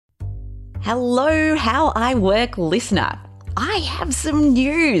Hello, How I Work listener. I have some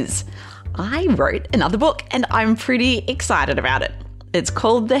news. I wrote another book and I'm pretty excited about it. It's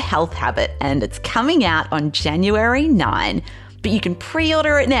called The Health Habit and it's coming out on January 9, but you can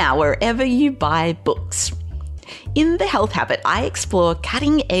pre-order it now wherever you buy books. In The Health Habit, I explore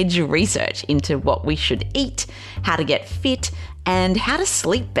cutting-edge research into what we should eat, how to get fit, and how to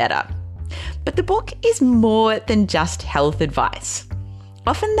sleep better. But the book is more than just health advice.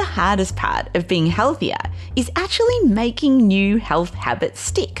 Often the hardest part of being healthier is actually making new health habits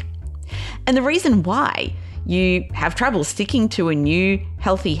stick. And the reason why you have trouble sticking to a new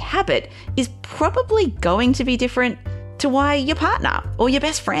healthy habit is probably going to be different to why your partner or your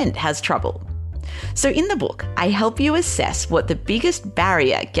best friend has trouble. So in the book, I help you assess what the biggest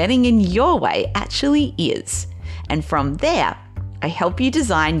barrier getting in your way actually is. And from there, I help you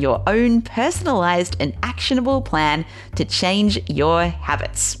design your own personalized and actionable plan to change your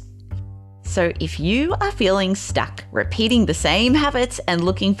habits. So if you are feeling stuck repeating the same habits and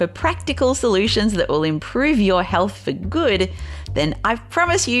looking for practical solutions that will improve your health for good, then I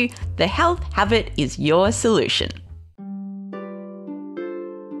promise you the health habit is your solution.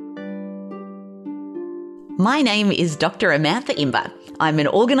 My name is Dr. Amantha Imber. I'm an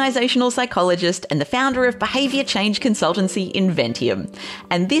organisational psychologist and the founder of behaviour change consultancy Inventium.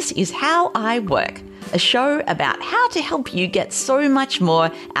 And this is How I Work, a show about how to help you get so much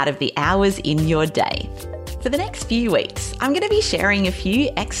more out of the hours in your day. For the next few weeks, I'm going to be sharing a few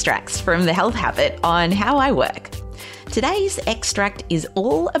extracts from The Health Habit on How I Work. Today's extract is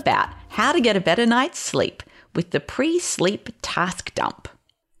all about how to get a better night's sleep with the pre-sleep task dump.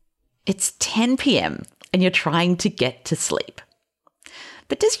 It's 10 p.m. and you're trying to get to sleep.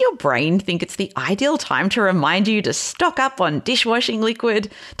 But does your brain think it's the ideal time to remind you to stock up on dishwashing liquid,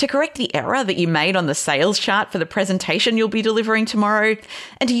 to correct the error that you made on the sales chart for the presentation you'll be delivering tomorrow,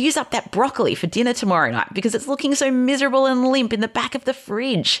 and to use up that broccoli for dinner tomorrow night because it's looking so miserable and limp in the back of the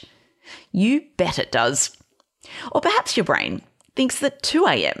fridge? You bet it does. Or perhaps your brain thinks that 2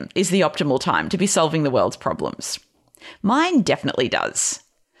 a.m. is the optimal time to be solving the world's problems. Mine definitely does.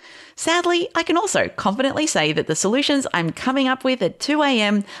 Sadly, I can also confidently say that the solutions I'm coming up with at 2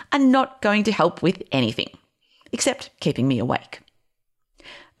 a.m. are not going to help with anything, except keeping me awake.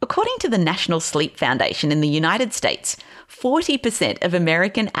 According to the National Sleep Foundation in the United States, 40% of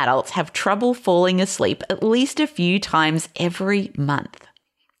American adults have trouble falling asleep at least a few times every month.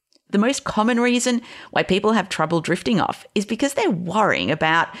 The most common reason why people have trouble drifting off is because they're worrying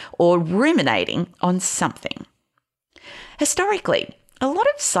about or ruminating on something. Historically, a lot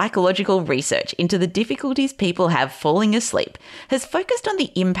of psychological research into the difficulties people have falling asleep has focused on the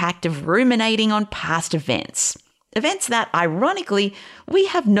impact of ruminating on past events. Events that, ironically, we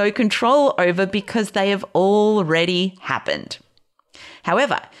have no control over because they have already happened.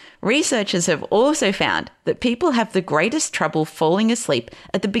 However, researchers have also found that people have the greatest trouble falling asleep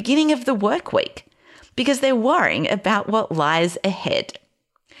at the beginning of the work week because they're worrying about what lies ahead.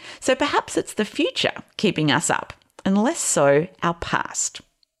 So perhaps it's the future keeping us up, and less so our past.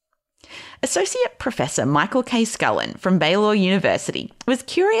 Associate Professor Michael K. Scullin from Baylor University was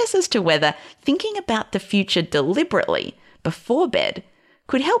curious as to whether thinking about the future deliberately before bed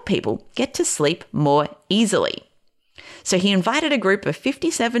could help people get to sleep more easily. So he invited a group of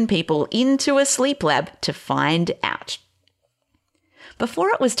 57 people into a sleep lab to find out.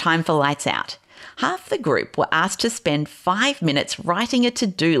 Before it was time for lights out, half the group were asked to spend 5 minutes writing a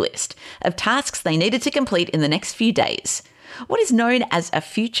to-do list of tasks they needed to complete in the next few days, what is known as a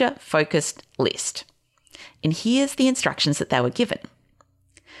future-focused list. And here's the instructions that they were given.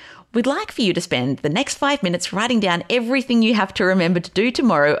 We'd like for you to spend the next 5 minutes writing down everything you have to remember to do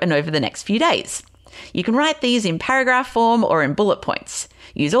tomorrow and over the next few days. You can write these in paragraph form or in bullet points.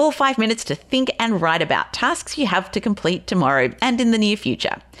 Use all 5 minutes to think and write about tasks you have to complete tomorrow and in the near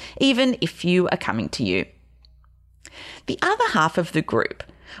future, even if few are coming to you. The other half of the group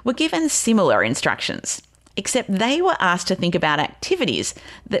were given similar instructions, except they were asked to think about activities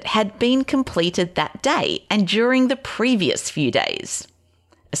that had been completed that day and during the previous few days.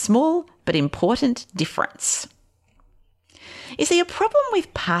 A small but important difference. You see, a problem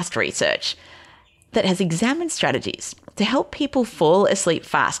with past research that has examined strategies to help people fall asleep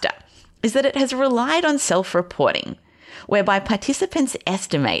faster is that it has relied on self-reporting, whereby participants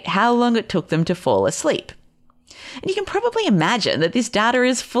estimate how long it took them to fall asleep. And you can probably imagine that this data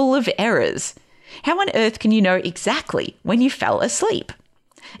is full of errors. How on earth can you know exactly when you fell asleep?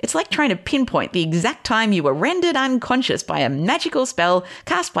 It's like trying to pinpoint the exact time you were rendered unconscious by a magical spell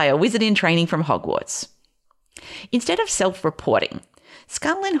cast by a wizard in training from Hogwarts. Instead of self-reporting,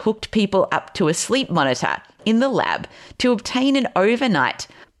 Scullin hooked people up to a sleep monitor in the lab to obtain an overnight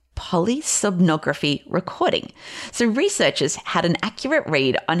polysomnography recording. So researchers had an accurate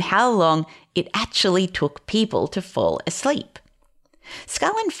read on how long it actually took people to fall asleep.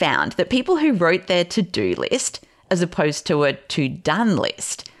 Scullin found that people who wrote their to-do list, as opposed to a to-done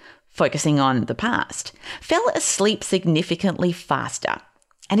list, focusing on the past, fell asleep significantly faster.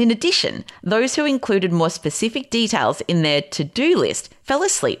 And in addition, those who included more specific details in their to-do list fell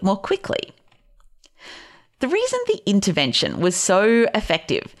asleep more quickly. The reason the intervention was so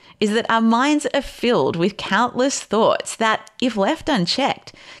effective is that our minds are filled with countless thoughts that, if left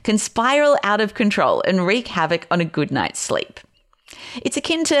unchecked, can spiral out of control and wreak havoc on a good night's sleep. It's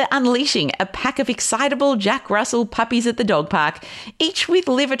akin to unleashing a pack of excitable Jack Russell puppies at the dog park, each with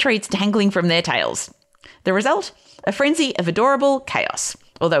liver treats dangling from their tails. The result? A frenzy of adorable chaos,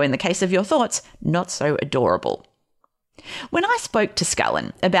 although in the case of your thoughts, not so adorable. When I spoke to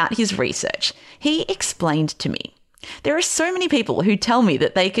Scullin about his research, he explained to me, there are so many people who tell me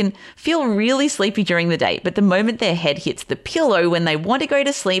that they can feel really sleepy during the day, but the moment their head hits the pillow when they want to go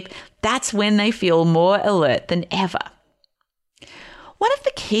to sleep, that's when they feel more alert than ever. One of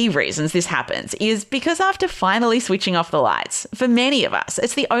the key reasons this happens is because after finally switching off the lights, for many of us,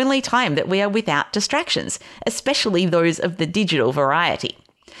 it's the only time that we are without distractions, especially those of the digital variety.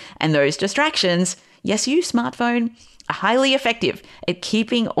 And those distractions, yes, you smartphone, are highly effective at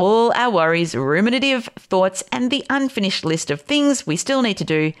keeping all our worries, ruminative thoughts, and the unfinished list of things we still need to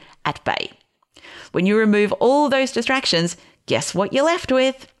do at bay. When you remove all those distractions, guess what you're left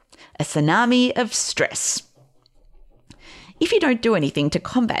with? A tsunami of stress. If you don't do anything to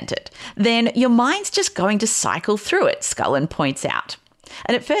combat it, then your mind's just going to cycle through it, Scullin points out.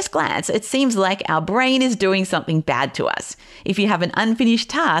 And at first glance, it seems like our brain is doing something bad to us. If you have an unfinished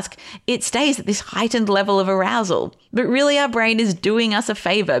task, it stays at this heightened level of arousal. But really, our brain is doing us a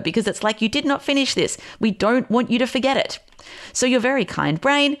favor because it's like, you did not finish this. We don't want you to forget it. So your very kind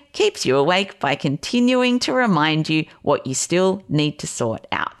brain keeps you awake by continuing to remind you what you still need to sort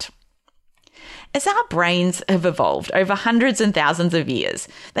out. As our brains have evolved over hundreds and thousands of years,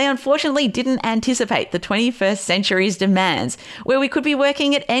 they unfortunately didn't anticipate the 21st century's demands, where we could be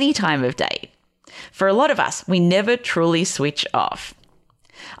working at any time of day. For a lot of us, we never truly switch off.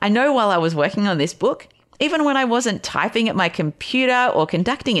 I know while I was working on this book, even when I wasn't typing at my computer or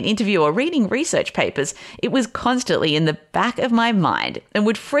conducting an interview or reading research papers, it was constantly in the back of my mind and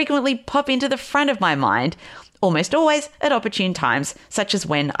would frequently pop into the front of my mind, almost always at opportune times, such as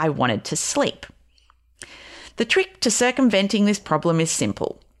when I wanted to sleep. The trick to circumventing this problem is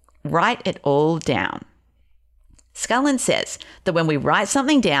simple. Write it all down. Scullin says that when we write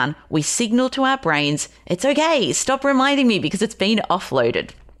something down, we signal to our brains, it's okay, stop reminding me because it's been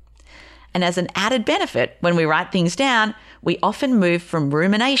offloaded. And as an added benefit, when we write things down, we often move from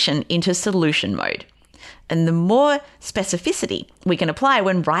rumination into solution mode. And the more specificity we can apply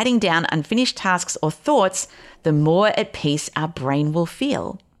when writing down unfinished tasks or thoughts, the more at peace our brain will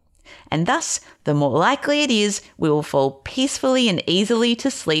feel. And thus, the more likely it is we will fall peacefully and easily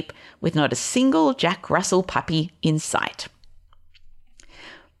to sleep with not a single Jack Russell puppy in sight.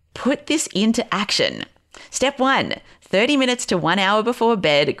 Put this into action. Step 1, 30 minutes to 1 hour before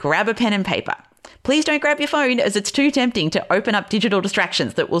bed, grab a pen and paper. Please don't grab your phone, as it's too tempting to open up digital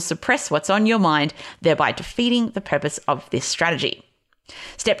distractions that will suppress what's on your mind, thereby defeating the purpose of this strategy.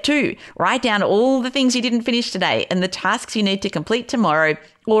 Step 2, write down all the things you didn't finish today and the tasks you need to complete tomorrow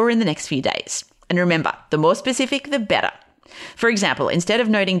or in the next few days. And remember, the more specific, the better. For example, instead of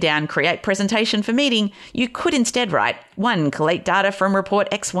noting down create presentation for meeting, you could instead write 1, collate data from report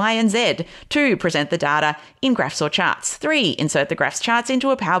X, Y, and Z. 2, present the data in graphs or charts. 3, insert the graphs charts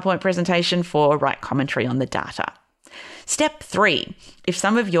into a PowerPoint presentation for write commentary on the data. Step 3, if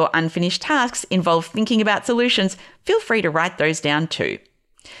some of your unfinished tasks involve thinking about solutions, feel free to write those down too.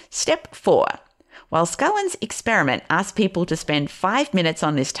 Step 4, while Scullin's experiment asked people to spend 5 minutes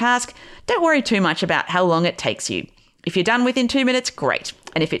on this task, don't worry too much about how long it takes you. If you're done within 2 minutes, great.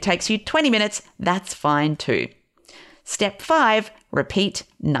 And if it takes you 20 minutes, that's fine too. Step 5, repeat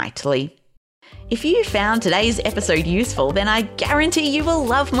nightly. If you found today's episode useful, then I guarantee you will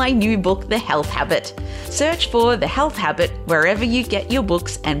love my new book, The Health Habit. Search for The Health Habit wherever you get your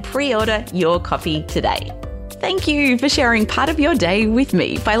books and pre-order your copy today. Thank you for sharing part of your day with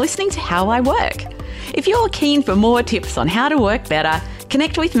me by listening to How I Work. If you're keen for more tips on how to work better,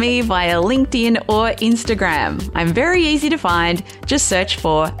 connect with me via LinkedIn or Instagram. I'm very easy to find. Just search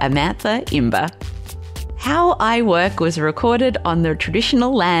for Amantha Imber. How I Work was recorded on the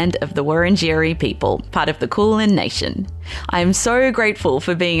traditional land of the Wurundjeri people, part of the Kulin Nation. I am so grateful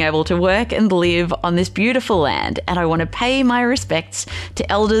for being able to work and live on this beautiful land, and I want to pay my respects to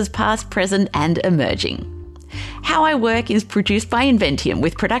elders past, present, and emerging. How I Work is produced by Inventium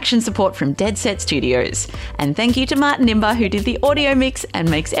with production support from Dead Set Studios. And thank you to Martin Imber, who did the audio mix and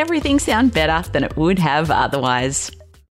makes everything sound better than it would have otherwise.